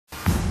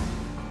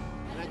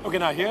Okay,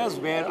 now here's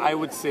where I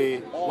would say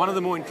one of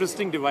the more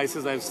interesting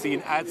devices I've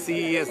seen at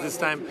CES this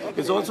time.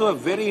 It's also a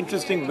very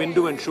interesting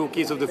window and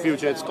showcase of the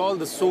future. It's called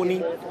the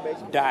Sony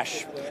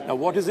Dash. Now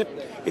what is it?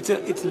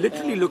 It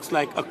literally looks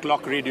like a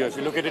clock radio. If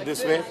you look at it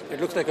this way, it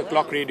looks like a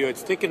clock radio.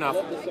 It's thick enough,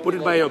 put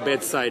it by your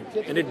bedside,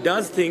 and it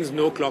does things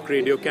no clock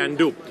radio can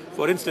do.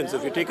 For instance,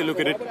 if you take a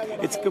look at it,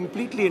 it's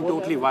completely and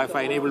totally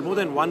Wi-Fi enabled. More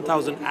than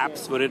 1,000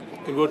 apps for it.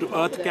 You can go to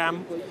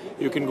EarthCam,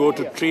 you can go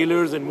to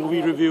trailers and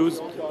movie reviews,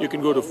 you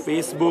can go to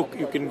Facebook,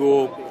 you can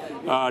go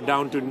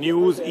down to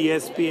news,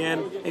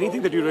 ESPN,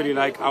 anything that you really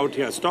like out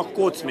here. Stock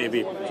quotes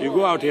maybe. So you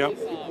go out here,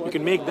 you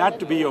can make that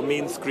to be your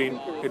main screen.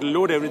 It'll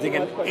load everything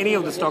and any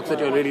of the stocks that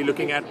you're really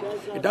looking at.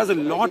 It does a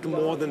lot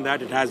more than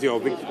that. It has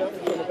your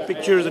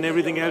pictures and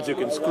everything else. You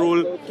can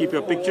scroll, keep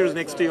your pictures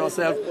next to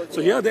yourself.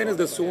 So here then is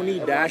the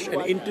Sony Dash,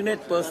 an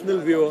internet personal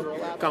viewer,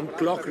 come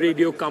clock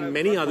radio, come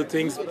many other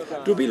things.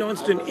 To be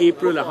launched in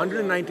April,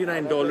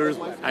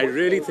 $199. I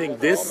really think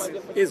this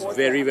is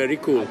very, very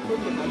cool.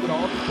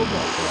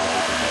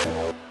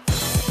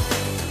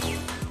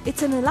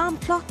 It's an alarm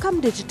clock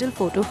come digital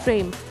photo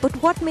frame, but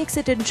what makes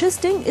it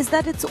interesting is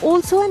that it's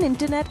also an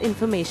internet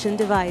information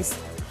device.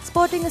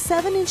 Sporting a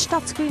 7-inch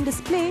touchscreen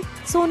display,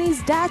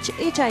 Sony's Dash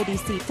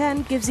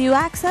HID-C10 gives you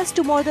access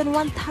to more than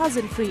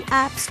 1,000 free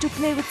apps to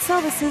play with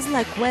services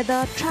like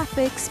weather,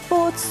 traffic,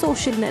 sports,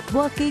 social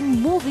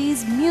networking,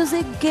 movies,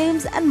 music,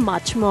 games and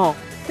much more.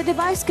 The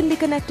device can be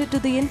connected to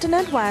the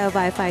internet via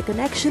Wi-Fi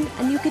connection,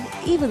 and you can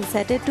even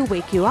set it to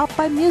wake you up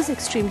by music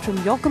streamed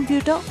from your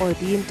computer or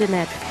the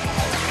internet.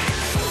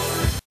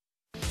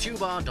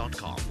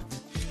 Tuba.com